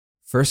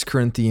1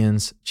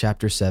 Corinthians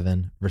chapter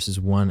 7, verses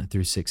 1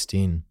 through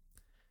 16.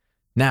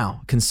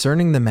 Now,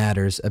 concerning the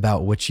matters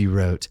about which you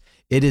wrote,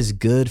 it is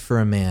good for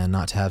a man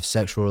not to have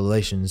sexual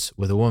relations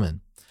with a woman.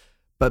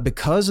 But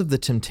because of the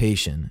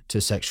temptation to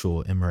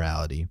sexual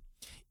immorality,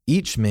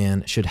 each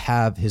man should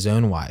have his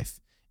own wife,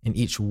 and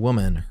each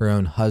woman her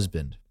own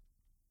husband.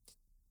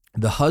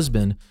 The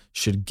husband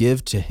should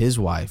give to his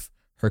wife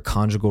her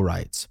conjugal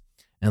rights,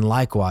 and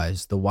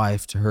likewise the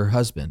wife to her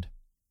husband.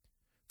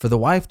 For the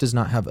wife does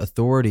not have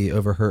authority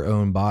over her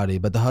own body,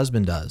 but the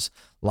husband does.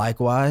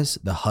 Likewise,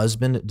 the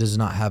husband does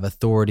not have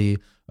authority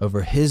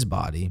over his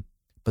body,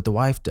 but the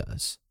wife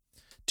does.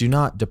 Do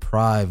not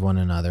deprive one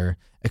another,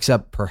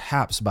 except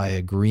perhaps by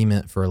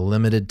agreement for a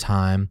limited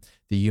time,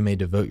 that you may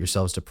devote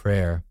yourselves to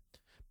prayer.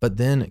 But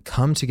then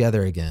come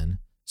together again,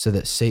 so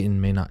that Satan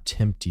may not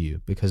tempt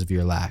you because of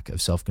your lack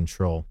of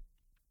self-control.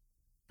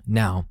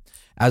 Now,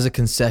 as a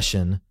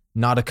concession,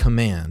 not a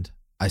command,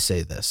 I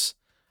say this.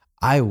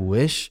 I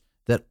wish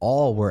that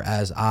all were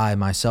as I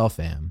myself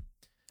am,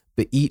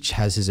 but each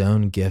has his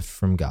own gift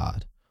from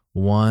God,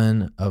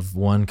 one of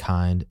one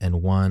kind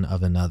and one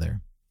of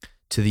another.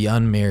 To the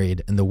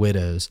unmarried and the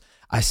widows,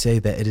 I say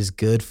that it is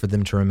good for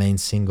them to remain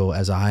single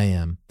as I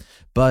am,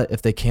 but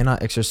if they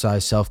cannot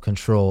exercise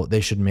self-control, they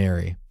should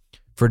marry,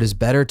 for it is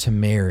better to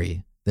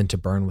marry than to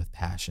burn with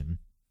passion.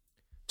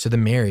 To the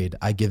married,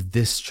 I give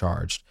this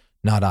charge,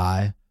 not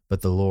I,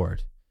 but the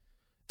Lord.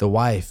 The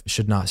wife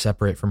should not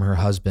separate from her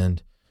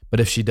husband, but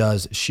if she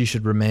does, she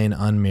should remain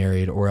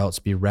unmarried or else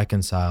be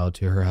reconciled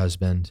to her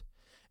husband,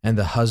 and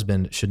the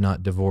husband should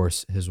not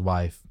divorce his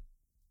wife.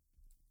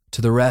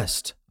 To the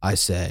rest, I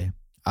say,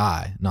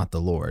 I, not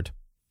the Lord,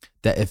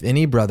 that if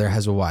any brother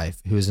has a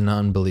wife who is an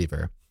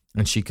unbeliever,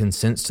 and she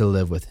consents to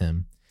live with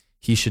him,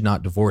 he should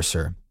not divorce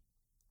her.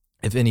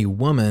 If any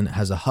woman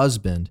has a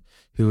husband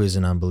who is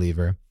an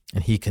unbeliever,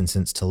 and he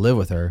consents to live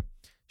with her,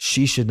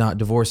 she should not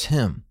divorce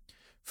him.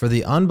 For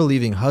the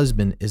unbelieving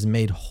husband is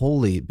made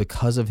holy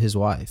because of his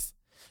wife,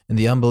 and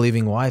the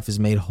unbelieving wife is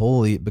made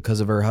holy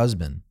because of her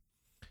husband.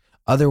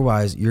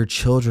 Otherwise, your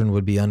children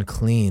would be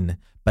unclean,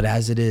 but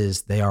as it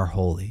is, they are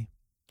holy.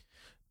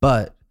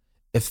 But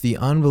if the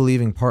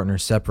unbelieving partner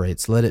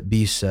separates, let it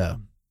be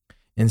so.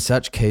 In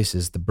such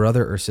cases, the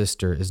brother or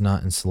sister is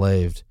not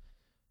enslaved.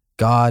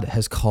 God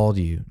has called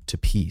you to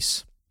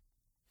peace.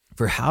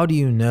 For how do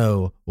you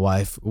know,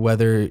 wife,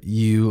 whether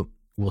you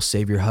will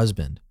save your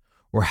husband?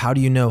 Or how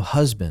do you know,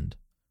 husband,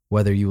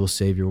 whether you will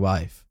save your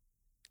wife?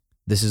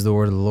 This is the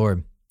word of the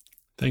Lord.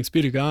 Thanks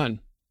be to God.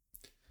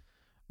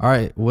 All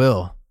right,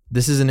 Will,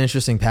 this is an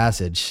interesting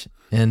passage.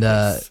 And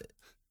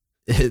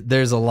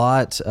there's a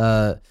lot,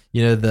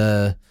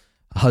 the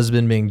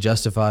husband being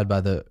justified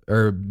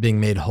being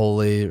made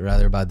holy,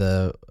 rather, by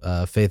the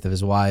faith of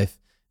his wife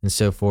and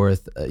so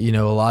forth. A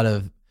lot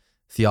of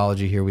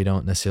theology here we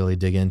don't necessarily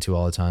dig into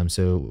all the time.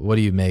 So what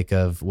do you make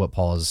of what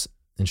Paul is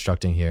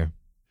instructing here?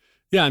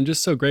 Yeah, I'm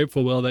just so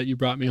grateful, Will, that you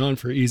brought me on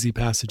for easy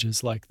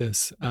passages like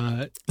this.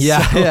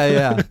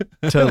 Yeah.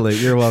 Totally.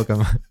 You're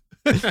welcome.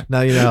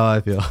 Now you know how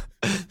I feel.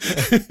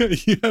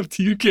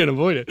 You can't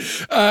avoid it.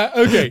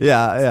 Okay.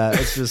 Yeah.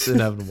 It's just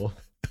inevitable.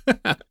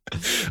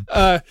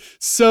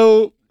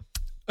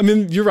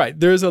 You're right.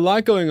 There's a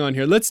lot going on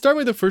here. Let's start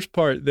with the first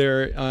part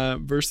there,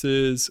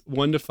 verses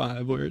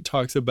 1-5, where it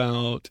talks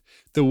about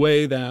the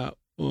way that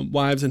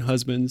wives and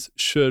husbands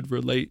should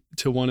relate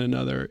to one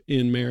another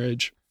in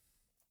marriage.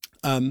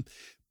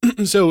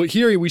 So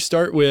here we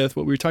start with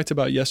what we talked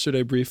about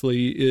yesterday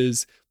briefly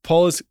is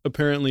Paul is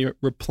apparently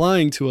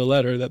replying to a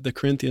letter that the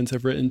Corinthians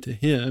have written to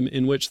him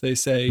in which they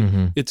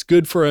say it's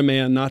good for a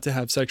man not to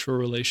have sexual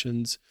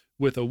relations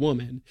with a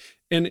woman.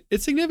 And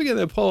it's significant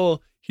that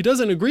Paul, he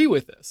doesn't agree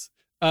with this.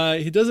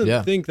 He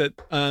doesn't think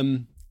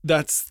that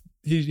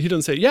he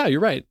doesn't say, yeah, you're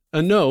right.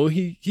 No,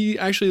 he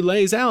actually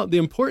lays out the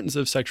importance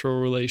of sexual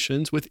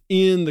relations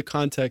within the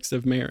context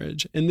of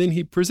marriage. And then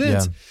he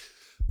presents,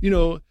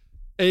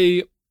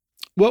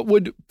 what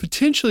would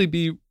potentially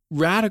be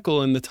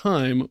radical in the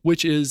time,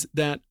 which is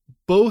that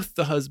both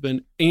the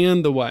husband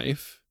and the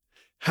wife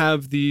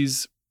have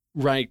these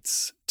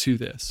rights to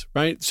this,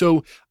 right?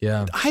 So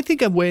I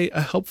think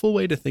a helpful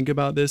way to think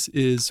about this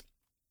is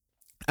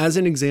as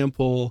an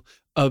example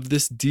of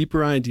this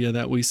deeper idea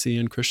that we see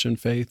in Christian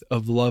faith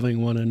of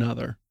loving one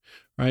another,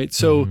 right?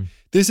 So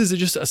this is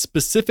just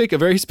a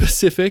very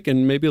specific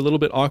and maybe a little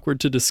bit awkward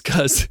to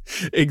discuss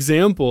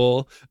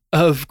example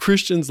of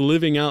Christians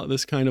living out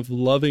this kind of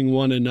loving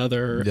one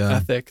another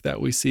ethic that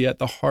we see at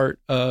the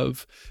heart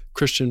of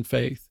Christian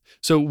faith.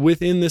 So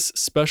within this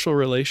special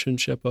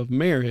relationship of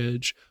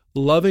marriage,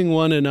 loving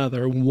one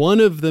another, one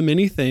of the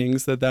many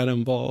things that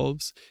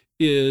involves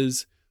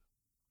is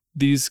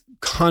these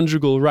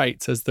conjugal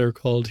rights, as they're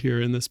called here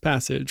in this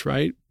passage,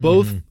 right?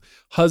 Both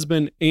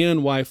husband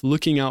and wife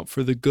looking out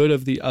for the good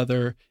of the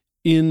other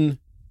in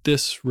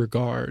this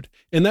regard.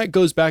 And that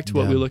goes back to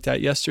what we looked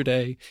at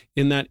yesterday,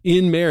 in that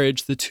in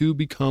marriage, the two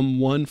become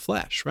one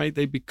flesh, right?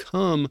 They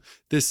become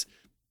this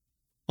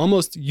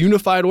almost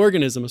unified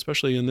organism,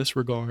 especially in this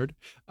regard,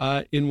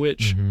 in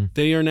which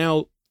they are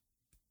now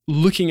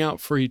looking out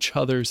for each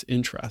other's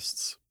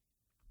interests.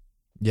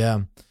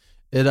 Yeah.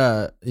 It,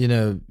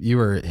 you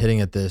were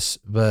hitting at this,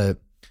 but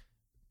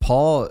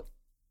Paul,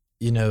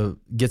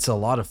 gets a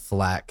lot of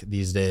flack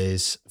these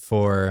days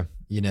for,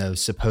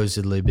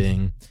 supposedly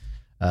being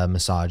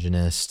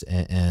misogynist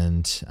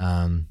and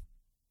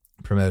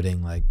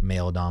promoting like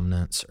male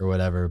dominance or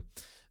whatever.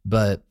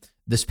 But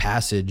this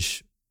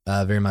passage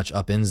very much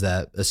upends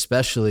that,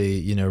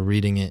 especially,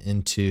 reading it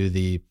into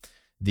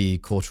the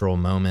cultural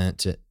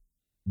moment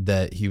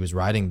that he was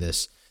writing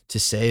this, to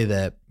say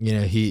that,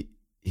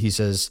 he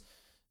says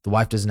the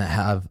wife does not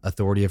have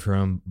authority of her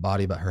own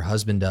body, but her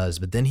husband does.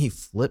 But then he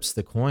flips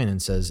the coin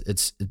and says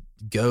it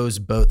goes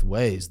both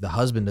ways. The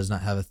husband does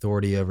not have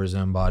authority over his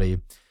own body,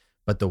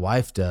 but the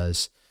wife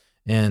does.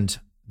 And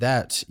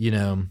that,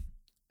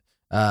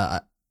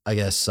 I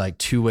guess like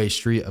two-way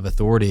street of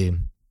authority,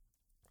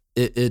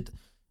 it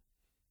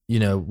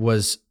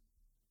was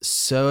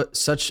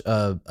such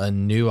a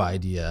new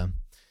idea.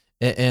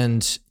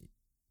 And,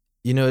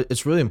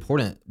 it's really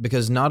important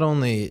because not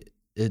only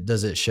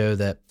does it show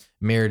that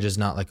marriage is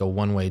not like a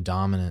one-way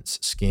dominance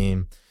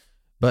scheme,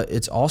 but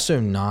it's also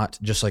not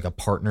just like a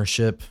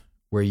partnership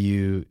where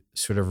you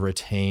sort of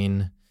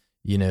retain,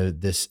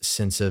 this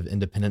sense of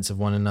independence of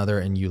one another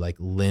and you like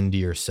lend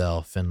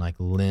yourself and like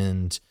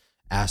lend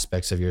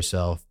aspects of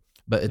yourself,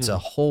 but it's a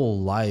whole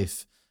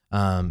life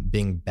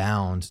being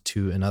bound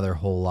to another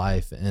whole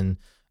life and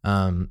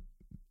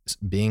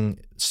being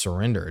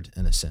surrendered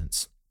in a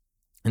sense.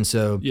 And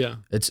so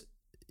it's,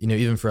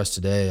 even for us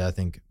today, I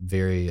think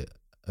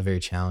a very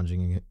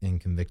challenging and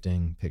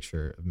convicting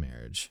picture of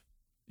marriage.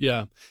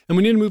 Yeah. And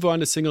we need to move on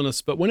to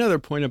singleness. But one other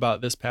point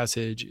about this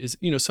passage is,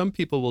 some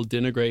people will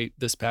denigrate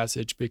this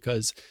passage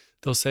because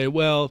they'll say,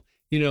 well,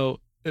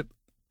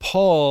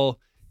 Paul,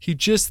 he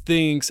just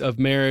thinks of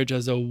marriage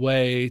as a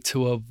way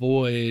to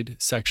avoid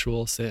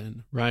sexual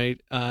sin,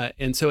 right?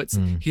 And so it's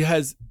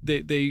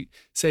they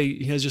say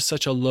he has just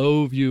such a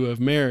low view of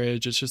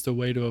marriage. It's just a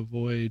way to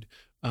avoid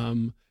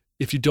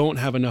if you don't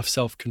have enough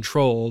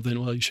self-control,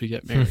 then, well, you should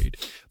get married.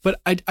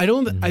 But I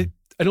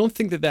don't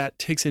think that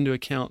takes into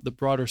account the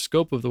broader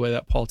scope of the way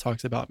that Paul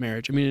talks about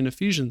marriage. I mean, in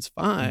Ephesians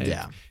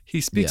 5, he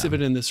speaks of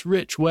it in this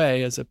rich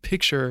way as a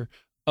picture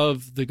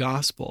of the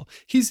gospel.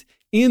 He's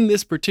in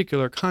this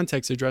particular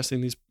context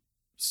addressing these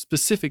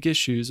specific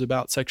issues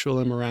about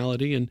sexual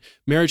immorality, and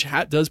marriage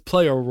does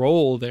play a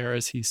role there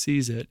as he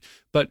sees it.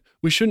 But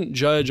we shouldn't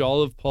judge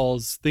all of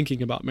Paul's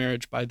thinking about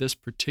marriage by this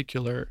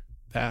particular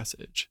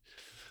passage.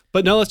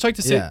 But now let's talk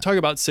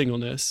about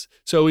singleness.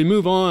 So we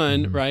move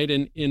on, right?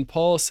 And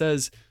Paul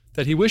says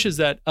that he wishes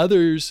that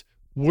others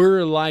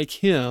were like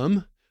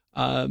him.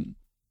 And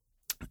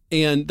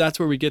that's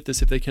where we get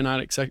this: if they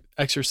cannot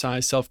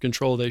exercise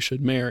self-control, they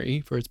should marry,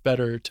 for it's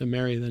better to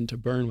marry than to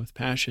burn with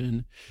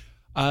passion.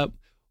 What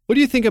do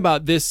you think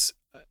about this?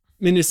 I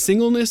mean, is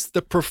singleness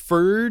the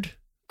preferred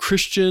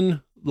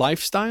Christian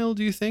lifestyle,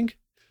 do you think?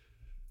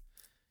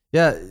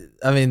 Yeah,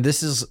 I mean,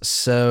 this is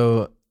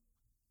so...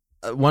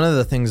 One of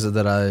the things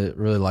that I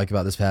really like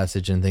about this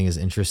passage and think is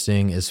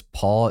interesting is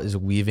Paul is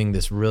weaving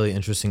this really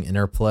interesting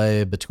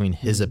interplay between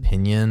his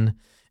opinion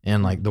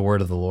and like the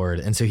word of the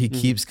Lord. And so he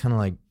keeps kind of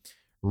like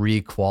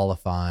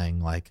re-qualifying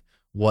like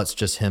what's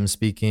just him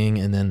speaking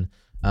and then,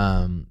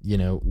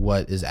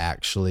 what is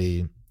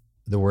actually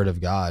the word of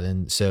God.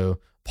 And so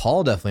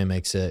Paul definitely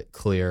makes it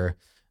clear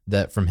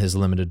that from his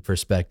limited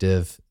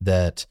perspective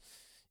that,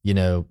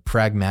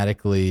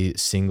 pragmatically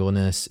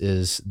singleness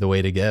is the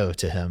way to go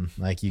to him.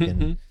 Like you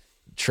can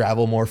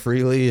travel more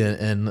freely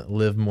and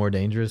live more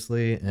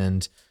dangerously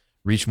and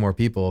reach more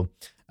people.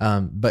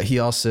 But he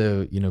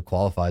also,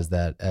 qualifies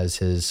that as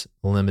his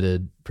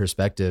limited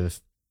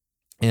perspective.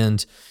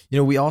 And,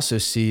 we also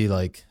see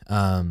like,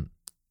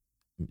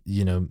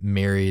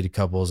 married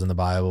couples in the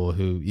Bible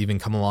who even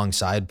come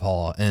alongside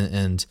Paul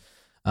and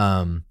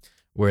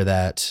where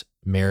that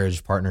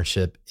marriage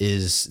partnership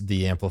is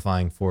the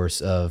amplifying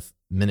force of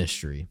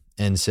ministry.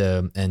 And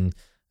so,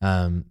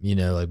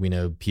 like we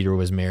know Peter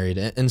was married.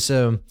 And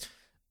so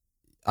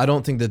I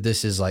don't think that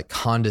this is like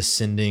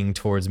condescending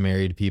towards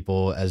married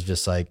people as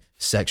just like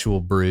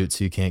sexual brutes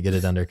who can't get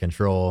it under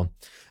control.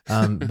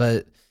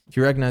 But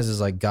he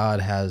recognizes like God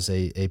has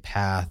a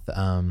path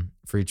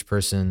for each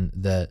person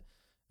that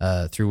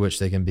through which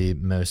they can be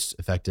most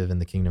effective in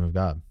the kingdom of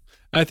God.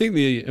 I think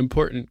the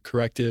important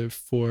corrective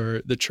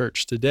for the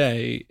church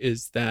today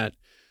is that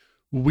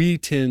we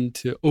tend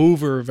to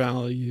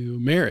overvalue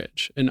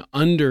marriage and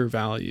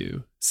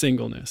undervalue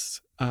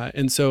singleness.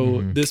 And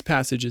so this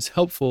passage is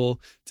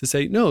helpful to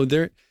say, no,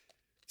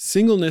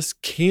 singleness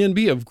can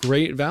be of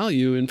great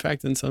value. In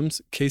fact, in some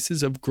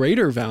cases of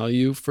greater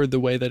value for the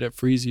way that it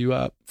frees you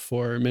up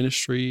for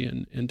ministry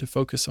and to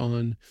focus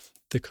on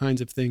the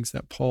kinds of things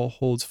that Paul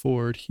holds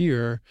forward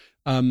here.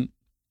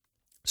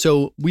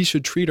 So we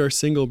should treat our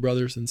single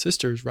brothers and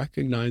sisters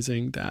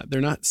recognizing that they're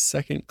not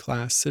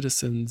second-class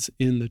citizens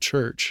in the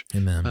church.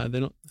 Amen. They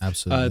don't.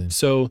 Absolutely.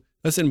 So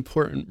that's an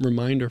important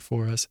reminder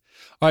for us.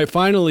 All right,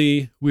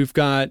 finally, we've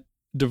got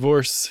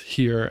divorce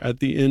here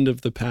at the end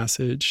of the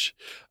passage.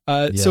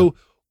 So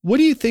What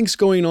do you think's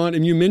going on?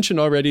 And you mentioned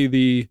already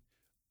the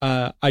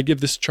I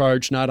give this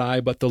charge, not I,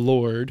 but the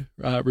Lord,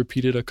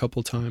 repeated a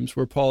couple times,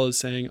 where Paul is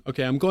saying,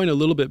 okay, I'm going a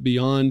little bit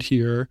beyond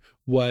here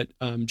what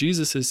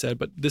Jesus has said,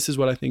 but this is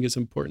what I think is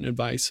important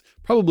advice,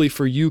 probably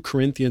for you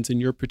Corinthians in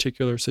your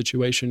particular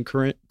situation.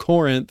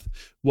 Corinth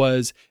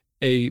was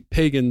a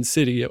pagan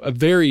city, a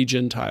very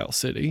Gentile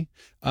city.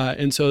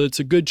 And so it's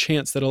a good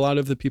chance that a lot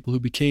of the people who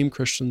became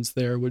Christians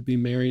there would be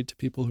married to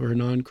people who are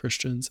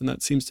non-Christians. And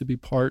that seems to be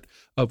part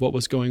of what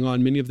was going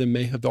on. Many of them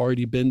may have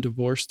already been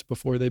divorced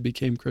before they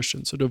became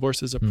Christians. So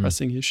divorce is a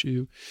pressing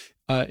issue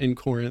in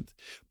Corinth.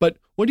 But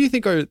what do you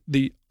think are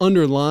the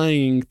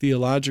underlying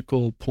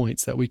theological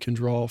points that we can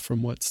draw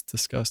from what's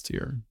discussed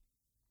here?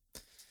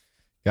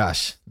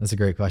 Gosh, that's a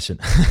great question.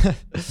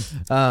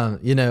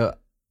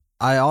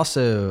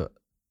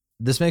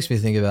 This makes me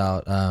think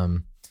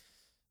about,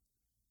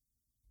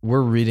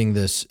 we're reading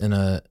this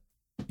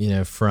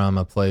from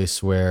a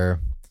place where,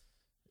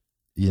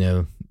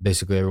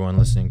 basically everyone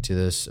listening to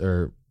this,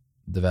 or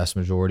the vast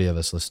majority of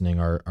us listening,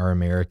 are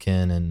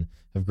American and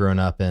have grown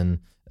up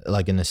in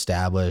like an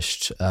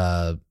established,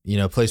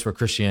 place where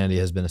Christianity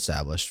has been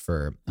established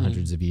for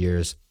hundreds of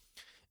years.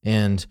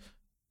 And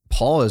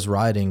Paul is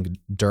writing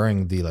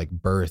during the like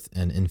birth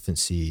and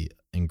infancy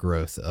and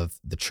growth of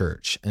the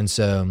church. And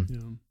so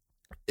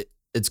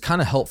it's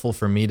kind of helpful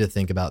for me to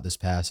think about this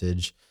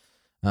passage.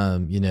 I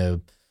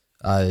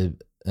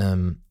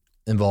am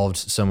involved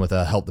some with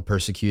Help the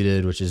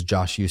Persecuted, which is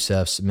Josh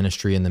Youssef's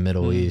ministry in the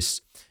Middle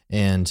East.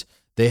 And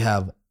they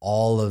have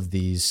all of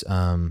these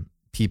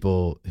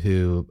people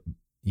who,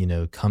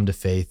 come to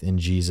faith in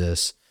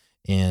Jesus,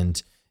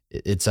 and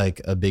it's like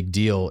a big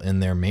deal in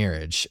their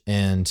marriage.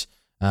 And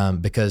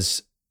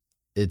because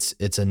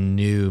it's a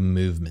new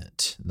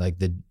movement, like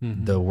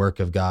the work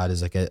of God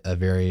is like a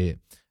very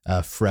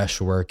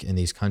fresh work in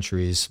these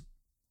countries.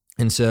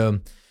 And so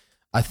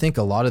I think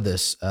a lot of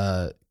this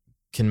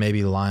can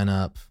maybe line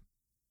up,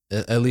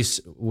 at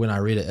least when I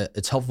read it,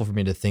 it's helpful for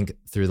me to think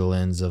through the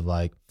lens of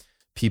like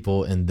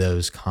people in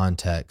those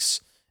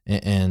contexts,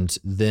 and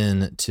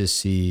then to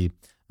see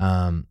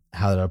how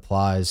that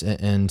applies.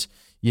 And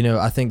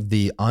I think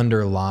the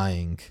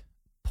underlying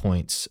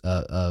points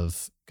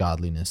of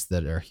godliness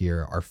that are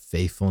here are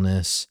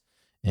faithfulness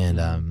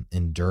and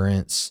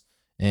endurance,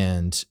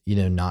 and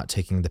not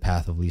taking the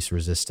path of least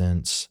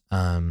resistance,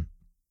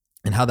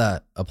 and how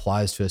that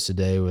applies to us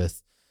today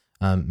with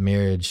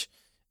marriage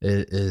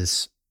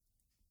is.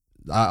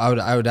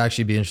 I would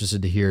actually be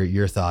interested to hear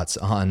your thoughts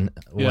on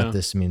what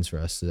this means for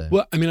us today.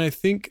 Well, I mean, I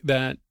think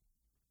that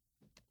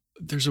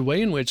there's a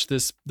way in which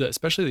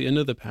especially the end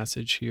of the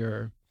passage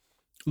here,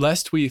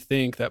 lest we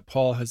think that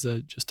Paul has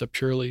just a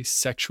purely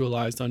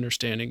sexualized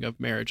understanding of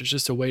marriage, it's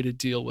just a way to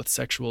deal with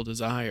sexual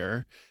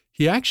desire.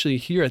 He actually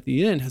here at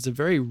the end has a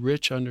very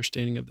rich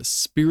understanding of the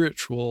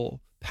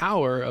spiritual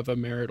power of a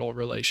marital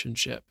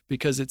relationship,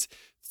 because it's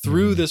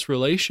through this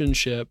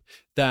relationship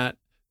that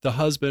the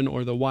husband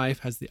or the wife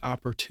has the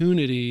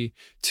opportunity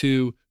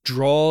to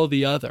draw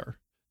the other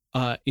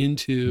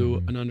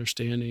into an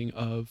understanding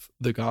of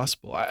the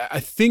gospel.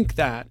 I think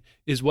that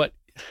is what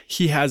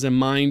he has in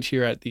mind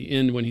here at the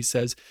end when he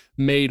says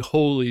made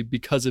holy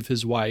because of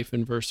his wife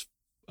in verse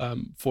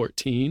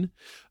 14,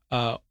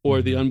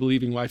 or the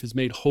unbelieving wife is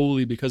made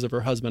holy because of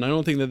her husband. I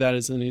don't think that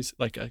is any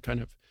like a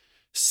kind of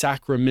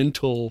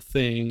sacramental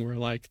thing where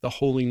like the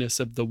holiness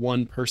of the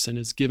one person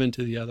is given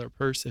to the other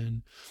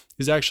person.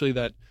 Is actually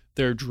that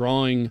they're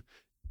drawing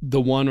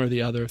the one or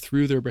the other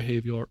through their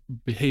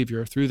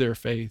behavior, through their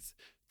faith,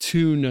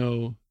 to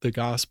know the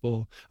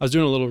gospel. I was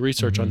doing a little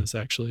research on this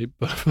actually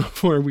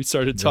before we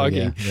started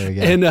talking. There we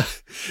go.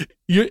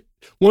 And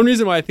one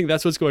reason why I think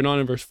that's what's going on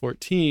in verse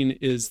 14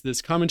 is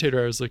this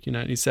commentator I was looking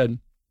at, and he said,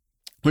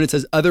 when it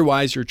says,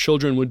 otherwise your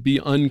children would be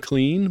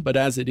unclean, but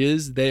as it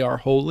is, they are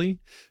holy,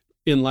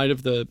 in light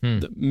of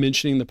the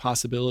mentioning the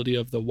possibility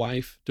of the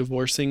wife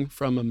divorcing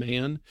from a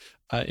man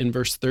in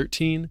verse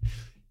 13.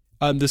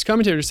 This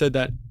commentator said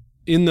that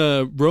in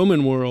the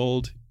Roman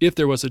world, if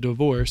there was a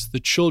divorce,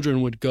 the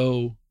children would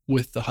go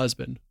with the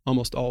husband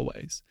almost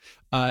always.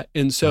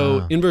 And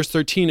so in verse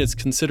 13, it's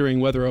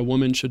considering whether a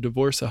woman should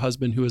divorce a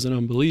husband who is an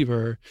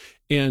unbeliever.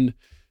 And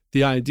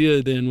the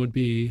idea then would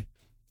be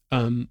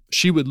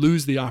she would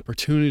lose the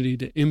opportunity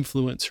to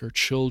influence her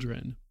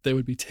children. They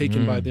would be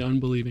taken by the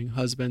unbelieving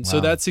husband. Wow. So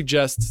that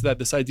suggests that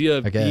this idea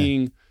of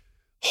being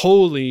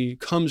holy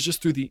comes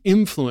just through the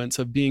influence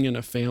of being in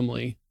a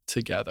family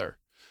together.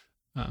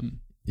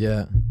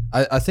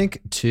 I think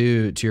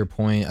to your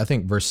point, I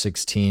think verse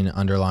 16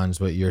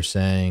 underlines what you're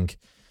saying,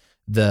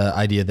 the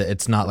idea that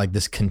it's not like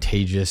this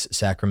contagious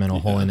sacramental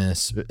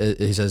holiness.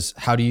 He says,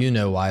 how do you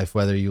know, wife,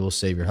 whether you will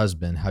save your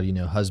husband? How do you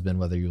know, husband,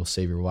 whether you will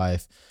save your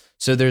wife?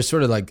 So there's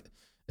sort of like,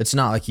 it's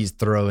not like he's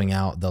throwing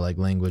out the like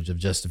language of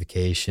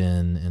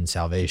justification and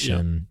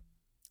salvation.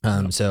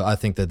 So I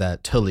think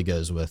that totally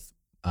goes with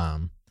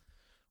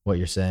what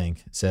you're saying.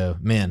 So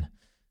man,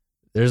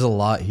 there's a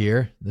lot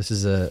here. This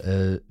is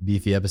a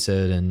beefy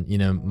episode,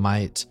 and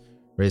might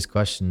raise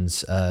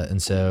questions.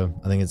 And so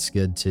I think it's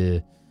good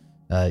to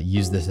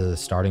use this as a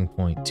starting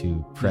point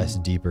to press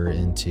deeper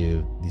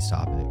into these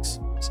topics.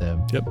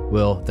 So,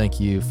 Will, thank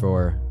you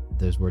for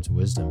those words of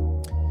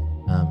wisdom.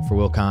 For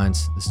Will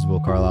Kynes, this is Will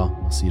Carlisle.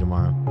 We'll see you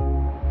tomorrow.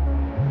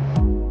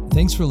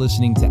 Thanks for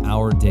listening to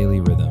Our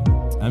Daily Rhythm.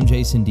 I'm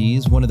Jason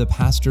Dees, one of the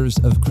pastors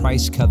of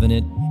Christ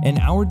Covenant, and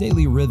Our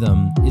Daily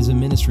Rhythm is a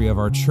ministry of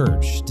our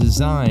church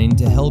designed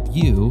to help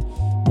you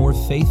more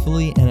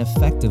faithfully and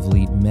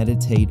effectively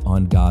meditate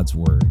on God's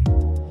Word.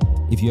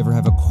 If you ever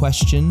have a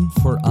question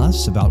for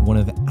us about one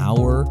of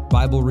our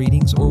Bible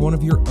readings or one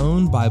of your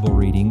own Bible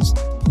readings,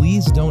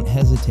 please don't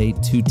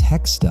hesitate to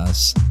text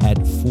us at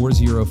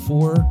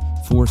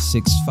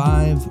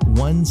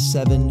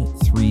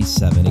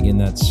 404-465-1737. Again,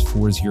 that's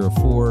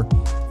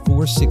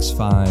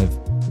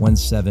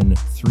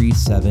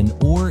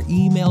 404-465-1737, or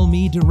email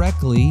me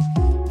directly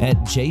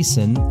at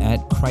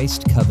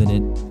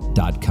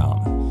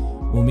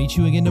jason@christcovenant.com. We'll meet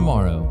you again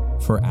tomorrow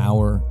for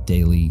Our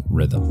Daily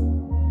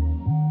Rhythm.